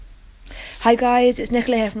Hi guys, it's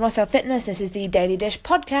Nicola here from Rossell Fitness. This is the Daily Dish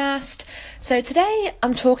podcast. So today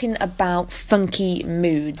I'm talking about funky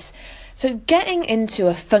moods. So getting into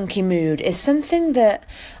a funky mood is something that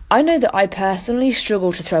I know that I personally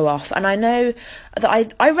struggle to throw off, and I know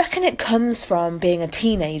that I reckon it comes from being a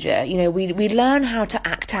teenager. You know, we learn how to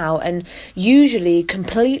act out, and usually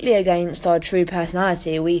completely against our true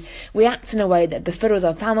personality. We act in a way that befuddles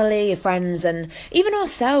our family, our friends, and even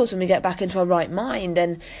ourselves when we get back into our right mind.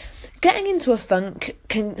 And getting into a funk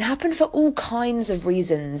can happen for all kinds of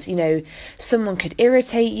reasons. You know, someone could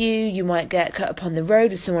irritate you, you might get cut up on the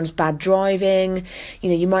road with someone's bad driving, you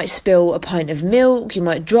know, you might spill a pint of milk, you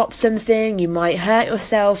might drop something, you might hurt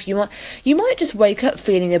yourself, you might just wake up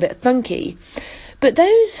feeling a bit funky. But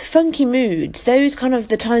those funky moods, those kind of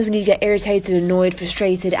the times when you get irritated, annoyed,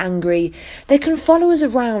 frustrated, angry, they can follow us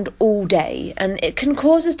around all day, and it can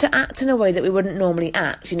cause us to act in a way that we wouldn't normally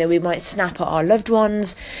act. You know, we might snap at our loved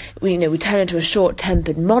ones, we turn into a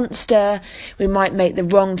short-tempered monster, we might make the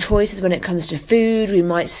wrong choices when it comes to food, we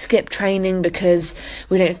might skip training because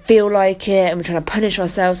we don't feel like it, and we're trying to punish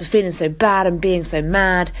ourselves for feeling so bad and being so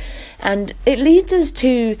mad. And it leads us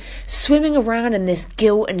to swimming around in this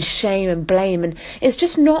guilt and shame and blame, and it's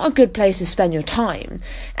just not a good place to spend your time.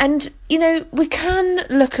 And, you know, we can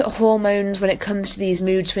look at hormones when it comes to these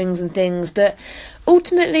mood swings and things, but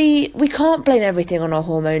ultimately we can't blame everything on our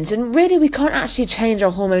hormones, and really we can't actually change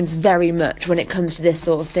our hormones very much when it comes to this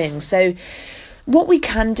sort of thing. So what we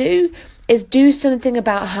can do is do something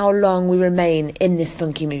about how long we remain in this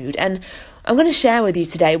funky mood. And I'm going to share with you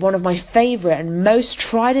today one of my favourite and most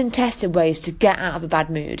tried and tested ways to get out of a bad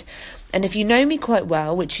mood. And if you know me quite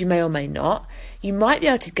well, which you may or may not, you might be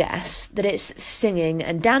able to guess that it's singing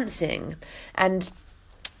and dancing. And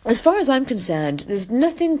as far as I'm concerned, there's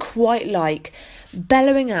nothing quite like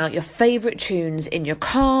bellowing out your favourite tunes in your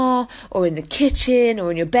car or in the kitchen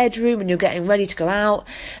or in your bedroom when you're getting ready to go out.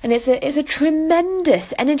 And it's a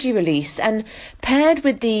tremendous energy release, and paired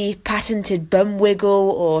with the patented bum wiggle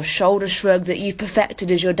or shoulder shrug that you've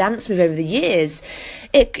perfected as your dance move over the years,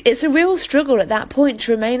 it's a real struggle at that point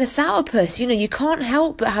to remain a sourpuss. You know, you can't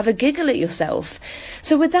help but have a giggle at yourself.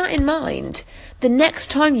 So with that in mind, the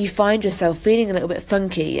next time you find yourself feeling a little bit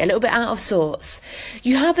funky, a little bit out of sorts,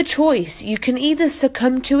 you have a choice. You can either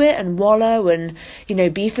succumb to it and wallow and, you know,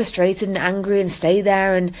 be frustrated and angry and stay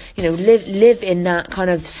there and, you know, live in that kind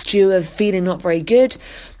of stew of feeling not very good.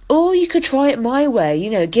 Or you could try it my way, you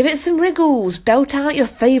know, give it some wriggles, belt out your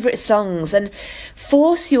favourite songs and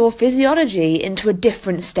force your physiology into a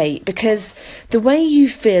different state, because the way you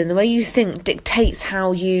feel and the way you think dictates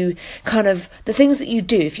how you the things that you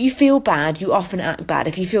do. If you feel bad, you often act bad.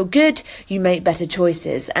 If you feel good, you make better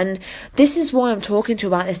choices. And this is why I'm talking to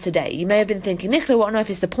you about this today. You may have been thinking, Nicola, what on earth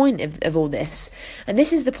is the point of all this? And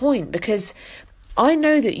this is the point, because I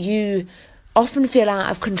know that you often feel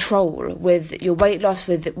out of control with your weight loss,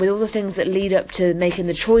 with all the things that lead up to making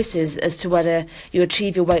the choices as to whether you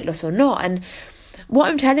achieve your weight loss or not. And what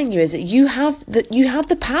I'm telling you is that you have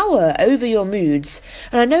the power over your moods.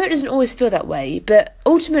 And I know it doesn't always feel that way, but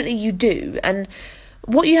ultimately you do. And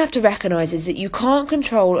what you have to recognise is that you can't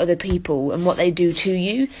control other people and what they do to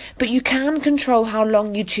you, but you can control how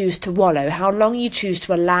long you choose to wallow, how long you choose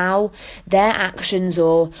to allow their actions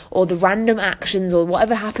or the random actions or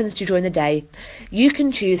whatever happens to you during the day. You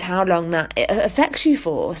can choose how long that it affects you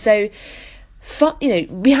for. So, you know,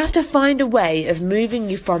 we have to find a way of moving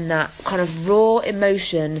you from that kind of raw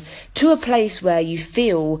emotion to a place where you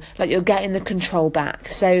feel like you're getting the control back.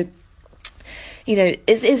 So, you know,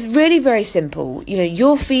 it's really very simple. You know,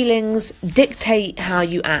 your feelings dictate how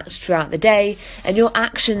you act throughout the day, and your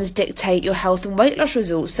actions dictate your health and weight loss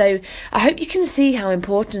results. So I hope you can see how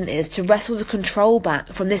important it is to wrestle the control back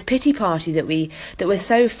from this pity party that we're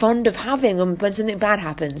so fond of having when something bad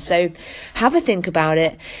happens. So have a think about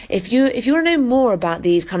it. If you want to know more about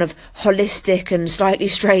these kind of holistic and slightly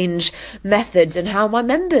strange methods and how my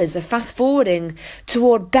members are fast forwarding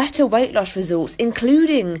toward better weight loss results,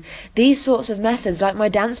 including these sorts of methods like my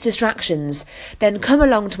dance distractions, then come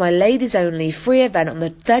along to my ladies only free event on the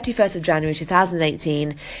 31st of January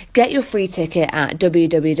 2018. Get your free ticket at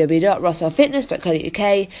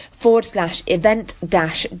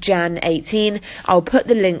www.rossellfitness.co.uk/event-jan18. I'll put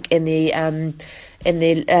the link in the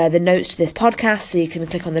notes to this podcast, so you can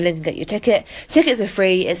click on the link and get your ticket. Tickets are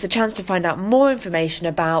free. It's a chance to find out more information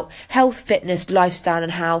about health, fitness, lifestyle,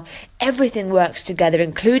 and how everything works together,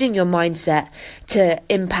 including your mindset, to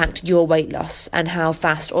impact your weight loss and how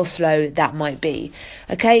fast or slow that might be.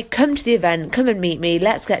 Okay, come to the event, come and meet me,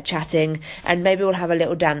 let's get chatting, and maybe we'll have a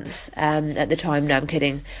little dance at the time. No, I'm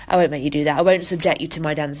kidding. I won't make you do that. I won't subject you to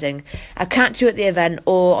my dancing. I'll catch you at the event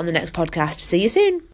or on the next podcast. See you soon.